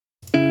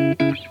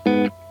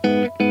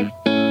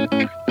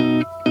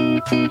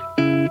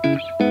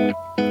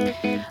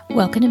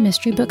Welcome to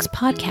Mystery Books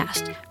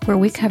Podcast, where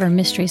we cover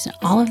mysteries in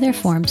all of their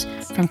forms,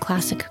 from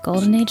classic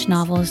Golden Age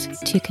novels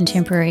to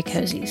contemporary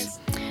cozies.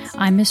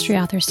 I'm mystery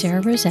author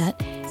Sarah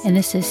Rosette, and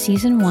this is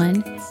Season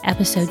 1,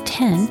 Episode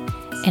 10,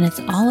 and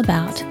it's all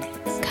about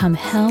Come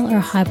Hell or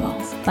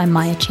Highball by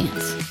Maya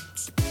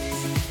Chance.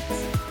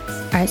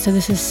 All right, so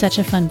this is such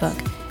a fun book.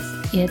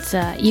 It's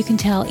you can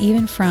tell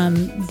even from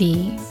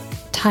the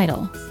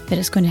title that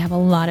it's going to have a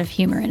lot of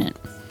humor in it.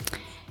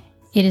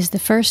 It is the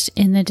first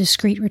in the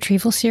Discreet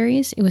Retrieval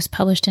series. It was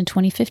published in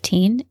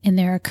 2015, and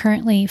there are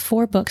currently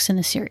 4 books in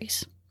the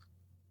series.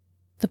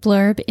 The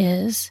blurb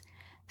is,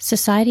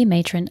 Society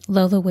matron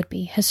Lola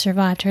Woodby has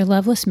survived her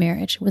loveless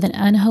marriage with an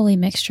unholy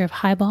mixture of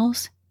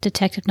highballs,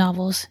 detective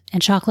novels,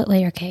 and chocolate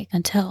layer cake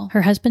until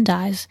her husband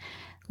dies,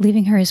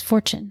 leaving her his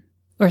fortune,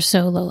 or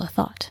so Lola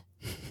thought.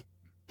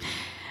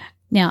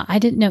 Now, I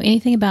didn't know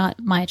anything about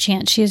Maya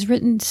Chance. She has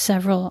written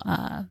several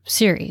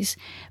series,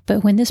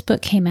 but when this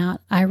book came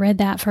out, I read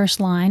that first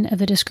line of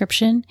the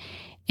description,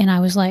 and I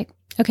was like,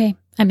 okay,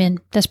 I'm in.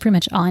 That's pretty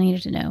much all I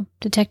needed to know.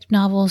 Detective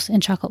novels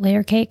and chocolate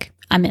layer cake,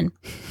 I'm in.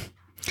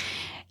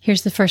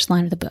 Here's the first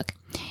line of the book.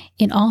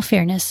 In all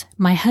fairness,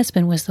 my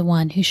husband was the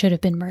one who should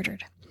have been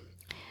murdered.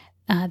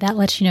 That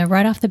lets you know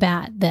right off the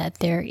bat that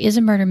there is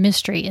a murder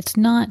mystery. It's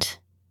not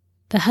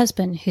the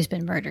husband who's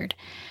been murdered,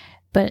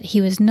 but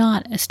he was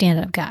not a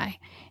stand-up guy.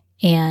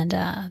 And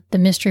the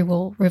mystery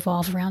will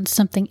revolve around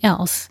something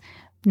else,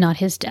 not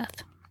his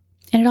death.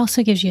 And it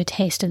also gives you a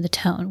taste of the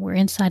tone. We're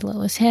inside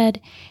Lola's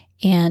head,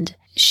 and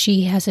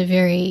she has a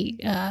very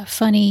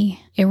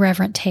funny,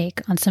 irreverent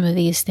take on some of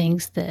these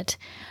things that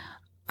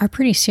are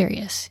pretty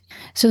serious.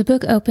 So the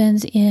book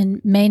opens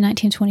in May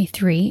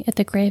 1923 at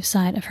the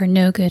graveside of her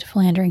no-good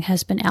philandering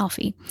husband,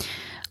 Alfie.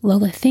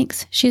 Lola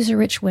thinks she's a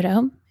rich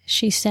widow.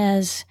 She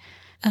says,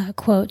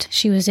 quote,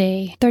 she was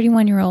a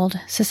 31-year-old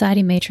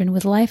society matron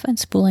with life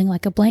unspooling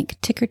like a blank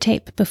ticker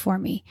tape before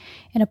me,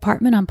 an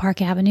apartment on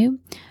Park Avenue,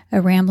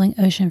 a rambling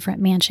oceanfront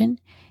mansion,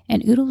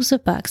 and oodles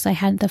of bucks I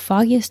hadn't the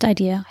foggiest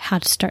idea how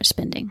to start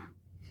spending.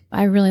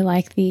 I really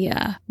like the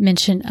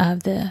mention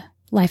of the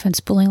life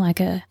unspooling like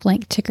a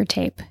blank ticker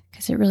tape,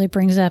 because it really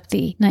brings up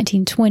the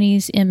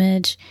 1920s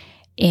image,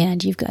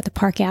 and you've got the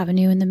Park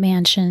Avenue and the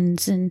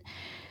mansions, and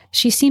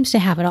she seems to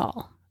have it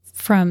all.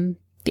 From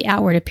the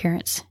outward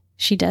appearance,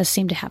 she does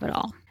seem to have it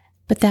all.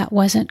 But that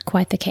wasn't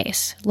quite the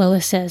case.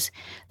 Lola says,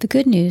 the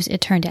good news, it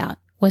turned out,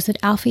 was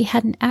that Alfie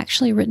hadn't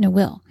actually written a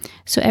will,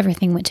 so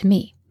everything went to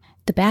me.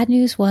 The bad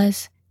news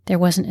was there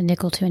wasn't a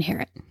nickel to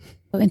inherit.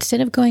 So instead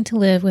of going to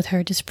live with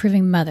her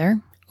disapproving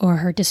mother or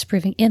her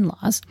disapproving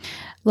in-laws,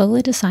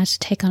 Lola decides to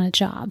take on a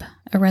job,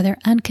 a rather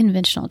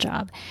unconventional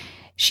job.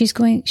 She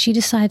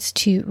decides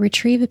to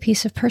retrieve a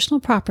piece of personal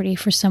property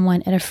for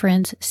someone at a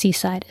friend's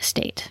seaside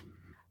estate.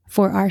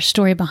 For our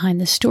story behind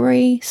the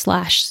story /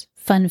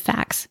 fun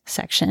facts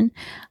section,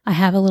 I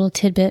have a little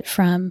tidbit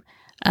from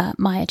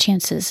Maya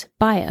Chance's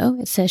bio.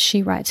 It says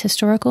she writes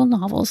historical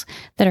novels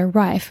that are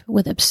rife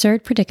with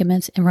absurd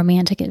predicaments and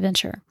romantic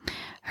adventure.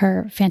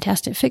 Her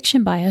fantastic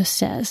fiction bio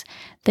says,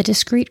 the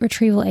Discreet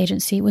Retrieval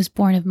Agency was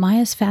born of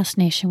Maya's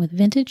fascination with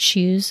vintage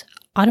shoes,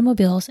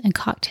 automobiles, and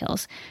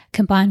cocktails,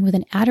 combined with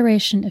an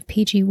adoration of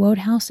P.G.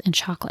 Wodehouse and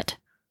chocolate.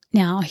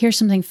 Now, here's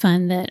something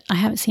fun that I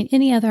haven't seen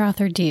any other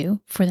author do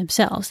for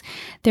themselves.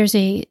 There's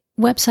a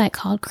website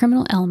called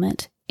Criminal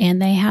Element,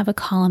 and they have a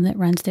column that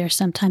runs there.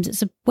 Sometimes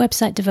it's a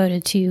website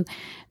devoted to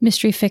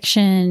mystery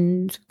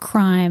fiction,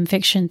 crime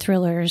fiction,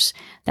 thrillers,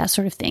 that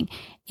sort of thing.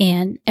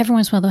 And every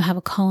once in a while, they'll have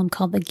a column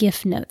called the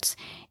Gift Notes.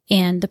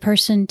 And the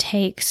person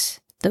takes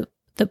the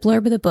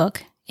blurb of the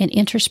book and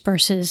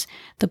intersperses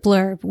the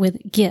blurb with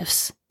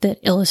gifs that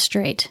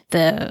illustrate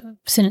the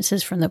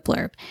sentences from the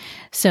blurb.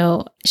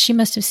 So she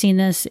must have seen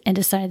this and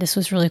decided this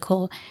was really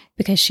cool,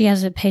 because she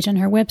has a page on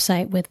her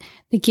website with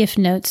the gift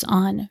notes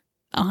on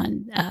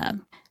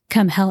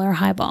Come Hell or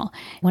Highball.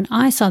 When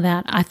I saw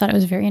that, I thought it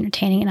was very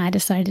entertaining, and I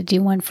decided to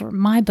do one for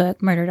my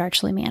book, Murdered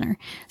Archly Manor.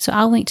 So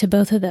I'll link to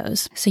both of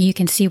those so you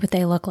can see what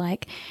they look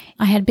like.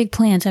 I had big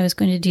plans. I was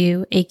going to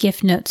do a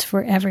gift notes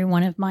for every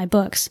one of my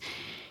books,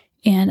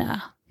 and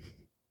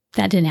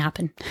that didn't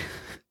happen.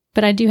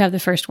 But I do have the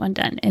first one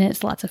done, and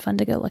it's lots of fun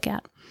to go look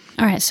at.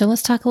 All right, so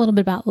let's talk a little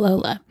bit about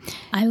Lola.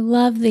 I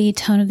love the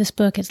tone of this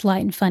book. It's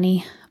light and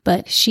funny,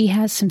 but she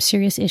has some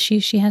serious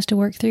issues she has to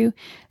work through,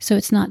 so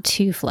it's not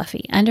too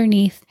fluffy.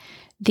 Underneath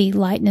the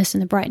lightness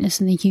and the brightness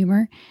and the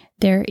humor,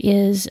 there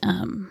is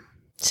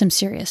some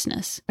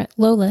seriousness.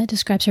 Lola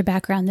describes her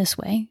background this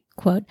way,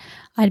 quote,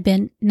 I'd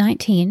been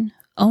 19,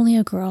 only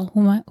a girl,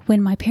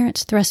 when my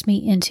parents thrust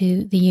me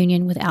into the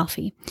union with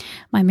Alfie.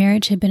 My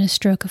marriage had been a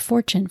stroke of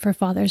fortune for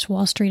father's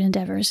Wall Street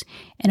endeavors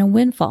and a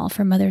windfall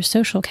for mother's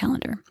social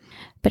calendar.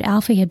 But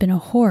Alfie had been a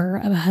horror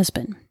of a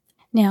husband.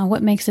 Now,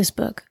 what makes this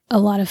book a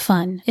lot of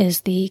fun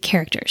is the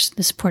characters,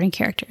 the supporting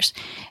characters,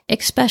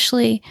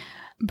 especially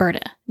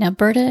Berta. Now,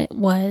 Berta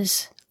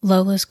was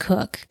Lola's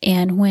cook,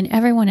 and when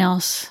everyone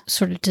else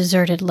sort of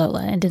deserted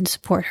Lola and didn't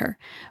support her,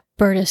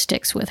 Berta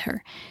sticks with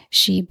her.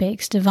 She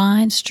bakes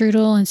divine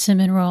strudel and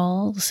cinnamon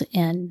rolls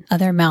and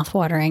other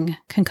mouth-watering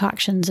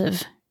concoctions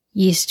of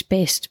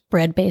yeast-based,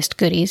 bread-based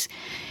goodies.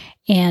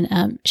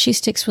 And she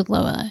sticks with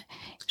Lola.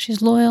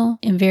 She's loyal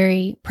and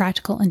very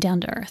practical and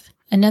down to earth.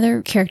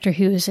 Another character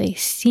who is a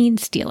scene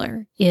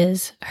stealer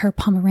is her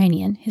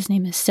Pomeranian. His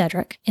name is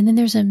Cedric. And then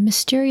there's a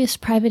mysterious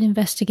private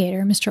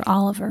investigator, Mr.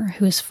 Oliver,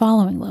 who is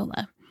following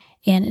Lola,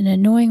 and an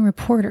annoying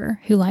reporter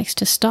who likes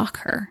to stalk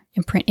her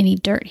and print any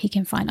dirt he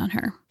can find on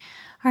her.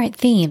 All right,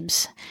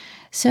 themes.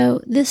 So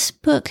this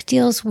book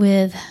deals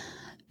with,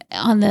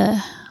 on the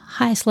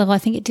highest level, I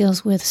think it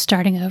deals with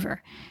starting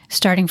over,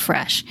 starting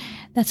fresh.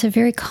 That's a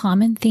very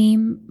common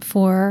theme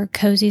for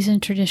cozies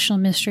and traditional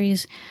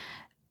mysteries.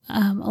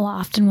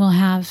 Often we'll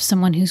have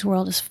someone whose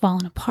world has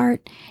fallen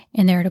apart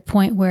and they're at a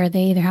point where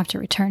they either have to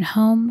return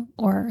home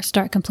or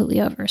start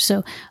completely over.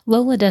 So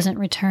Lola doesn't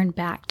return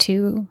back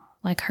to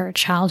like her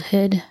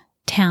childhood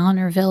town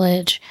or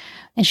village,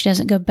 and she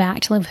doesn't go back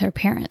to live with her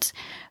parents,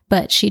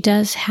 but she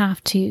does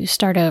have to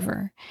start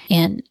over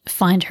and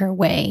find her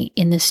way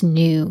in this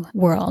new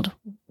world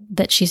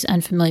that she's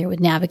unfamiliar with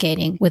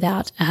navigating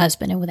without a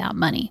husband and without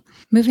money.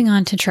 Moving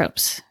on to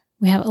tropes.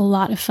 We have a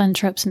lot of fun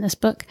tropes in this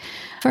book.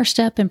 First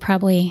up, and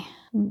probably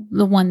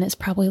the one that's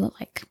probably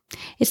like,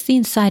 it's the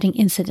inciting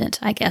incident,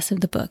 I guess,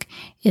 of the book,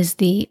 is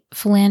the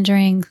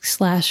philandering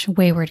 /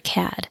 wayward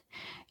cad.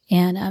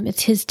 And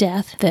it's his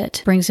death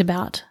that brings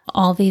about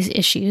all these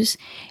issues.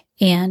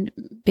 And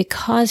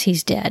because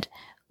he's dead,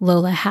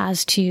 Lola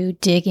has to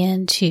dig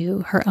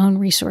into her own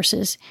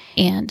resources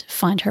and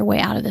find her way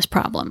out of this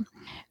problem.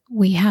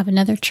 We have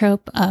another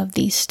trope of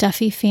the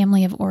stuffy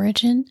family of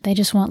origin. They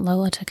just want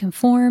Lola to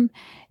conform.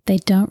 They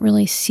don't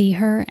really see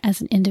her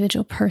as an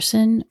individual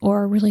person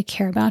or really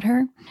care about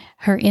her.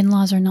 Her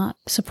in-laws are not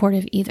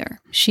supportive either.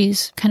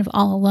 She's kind of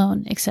all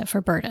alone except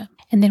for Berta.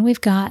 And then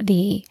we've got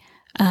the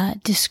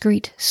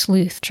discreet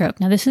sleuth trope.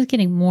 Now, this is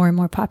getting more and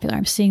more popular.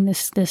 I'm seeing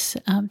this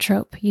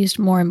trope used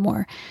more and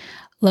more.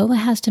 Lola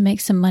has to make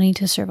some money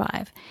to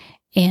survive,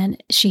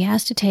 and she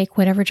has to take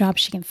whatever job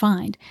she can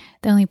find.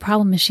 The only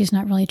problem is she's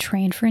not really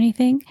trained for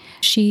anything.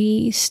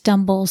 She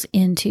stumbles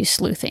into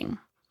sleuthing.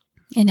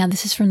 And now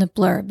this is from the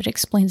blurb, but it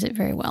explains it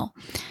very well.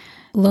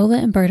 Lola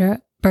and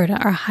Berta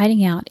are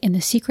hiding out in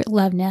the secret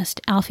love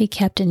nest Alfie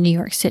kept in New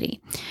York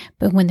City.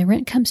 But when the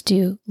rent comes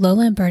due,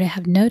 Lola and Berta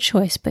have no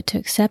choice but to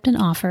accept an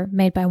offer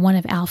made by one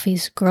of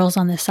Alfie's girls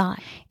on the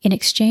side. In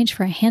exchange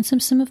for a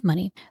handsome sum of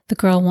money, the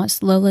girl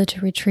wants Lola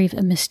to retrieve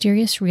a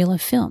mysterious reel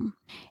of film.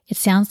 It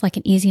sounds like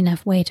an easy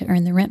enough way to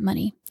earn the rent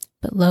money.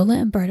 But Lola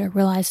and Berta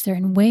realize they're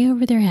in way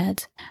over their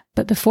heads.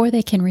 But before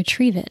they can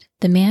retrieve it,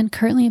 the man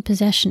currently in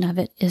possession of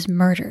it is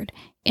murdered,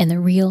 and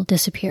the reel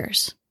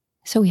disappears.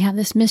 So we have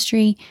this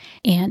mystery,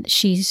 and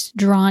she's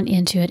drawn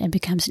into it and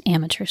becomes an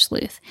amateur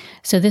sleuth.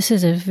 So this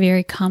is a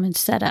very common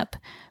setup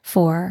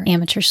for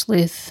amateur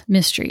sleuth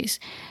mysteries.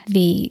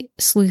 The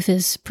sleuth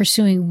is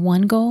pursuing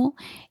one goal,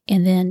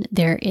 and then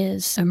there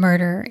is a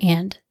murder,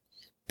 and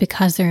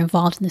because they're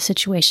involved in the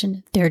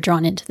situation, they're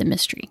drawn into the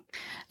mystery.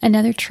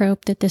 Another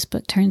trope that this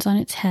book turns on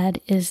its head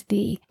is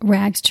the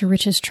rags to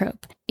riches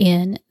trope.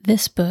 In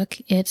this book,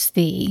 it's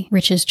the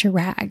riches to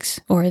rags,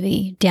 or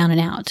the down and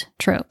out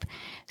trope.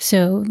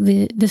 So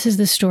this is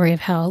the story of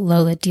how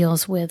Lola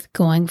deals with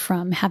going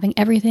from having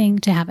everything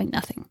to having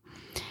nothing.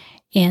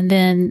 And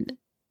then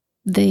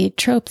the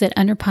trope that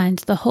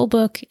underpins the whole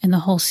book and the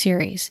whole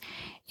series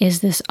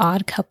is this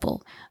odd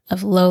couple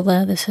of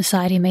Lola, the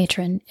society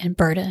matron, and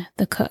Berta,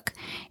 the cook.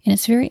 And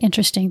it's very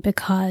interesting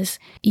because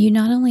you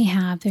not only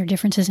have their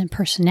differences in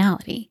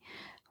personality,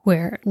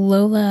 where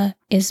Lola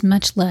is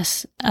much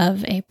less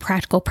of a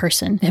practical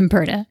person than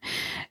Berta,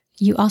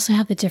 you also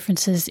have the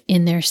differences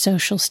in their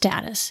social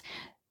status.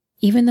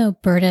 Even though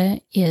Berta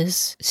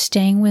is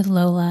staying with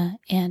Lola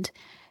and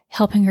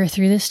helping her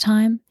through this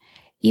time,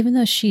 even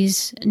though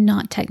she's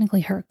not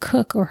technically her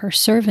cook or her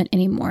servant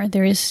anymore,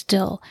 there is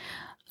still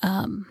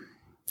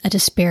a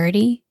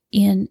disparity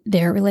in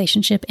their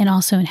relationship and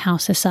also in how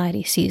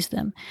society sees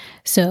them.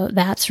 So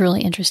that's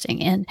really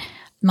interesting. And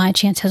My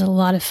Chance has a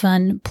lot of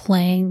fun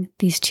playing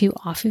these two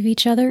off of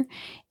each other.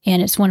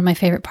 And it's one of my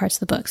favorite parts of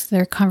the books.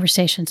 Their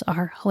conversations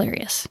are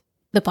hilarious.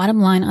 The bottom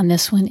line on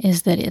this one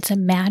is that it's a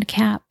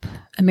madcap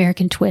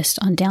American twist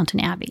on Downton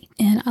Abbey.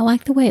 And I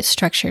like the way it's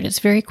structured. It's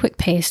very quick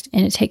paced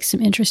and it takes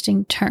some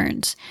interesting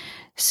turns.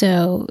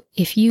 So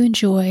if you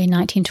enjoy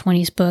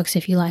 1920s books,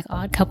 if you like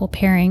odd couple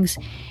pairings,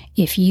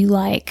 if you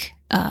like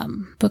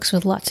books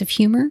with lots of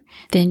humor,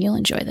 then you'll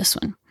enjoy this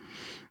one.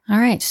 All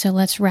right, so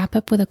let's wrap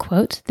up with a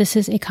quote. This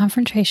is a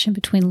confrontation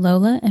between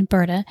Lola and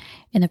Berta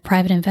and the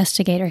private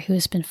investigator who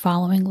has been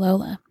following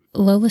Lola.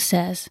 Lola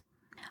says,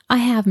 "I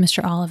have,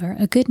 Mr. Oliver,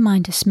 a good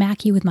mind to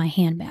smack you with my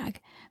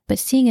handbag, but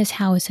seeing as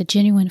how it's a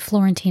genuine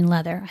Florentine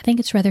leather, I think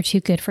it's rather too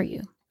good for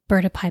you."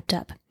 Berta piped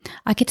up,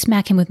 "I could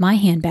smack him with my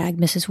handbag,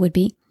 Mrs.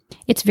 Woodby.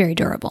 It's very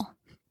durable."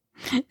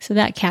 So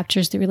that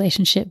captures the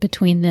relationship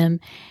between them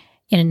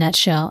in a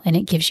nutshell, and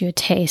it gives you a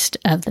taste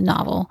of the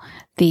novel,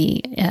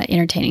 the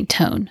entertaining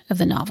tone of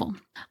the novel.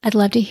 I'd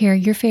love to hear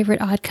your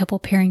favorite odd couple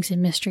pairings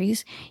and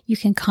mysteries. You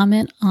can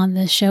comment on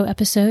the show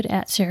episode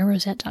at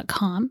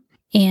sararosette.com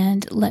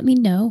and let me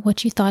know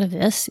what you thought of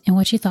this and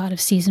what you thought of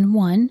season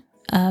 1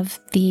 of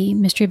the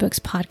Mystery Books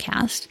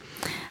podcast.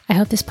 I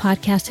hope this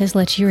podcast has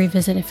let you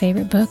revisit a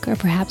favorite book or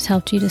perhaps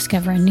helped you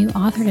discover a new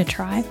author to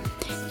try.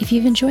 If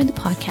you've enjoyed the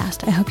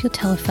podcast, I hope you'll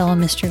tell a fellow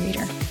mystery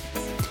reader.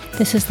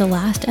 This is the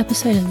last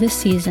episode of this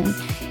season,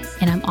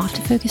 and I'm off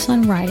to focus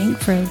on writing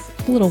for a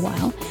little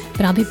while,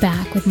 but I'll be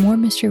back with more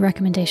mystery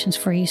recommendations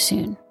for you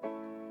soon.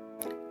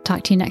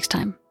 Talk to you next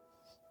time.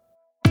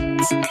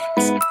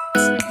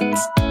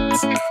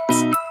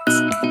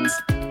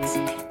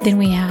 Then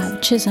we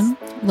have Chisholm,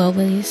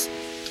 Lowley's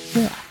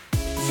Willa.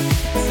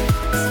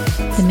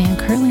 The man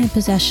currently in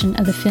possession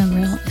of the film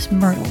reel is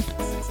murdered.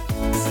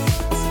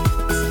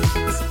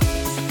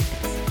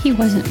 He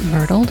wasn't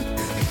murdered.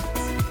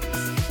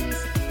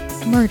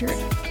 Murdered.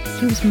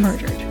 He was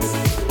murdered.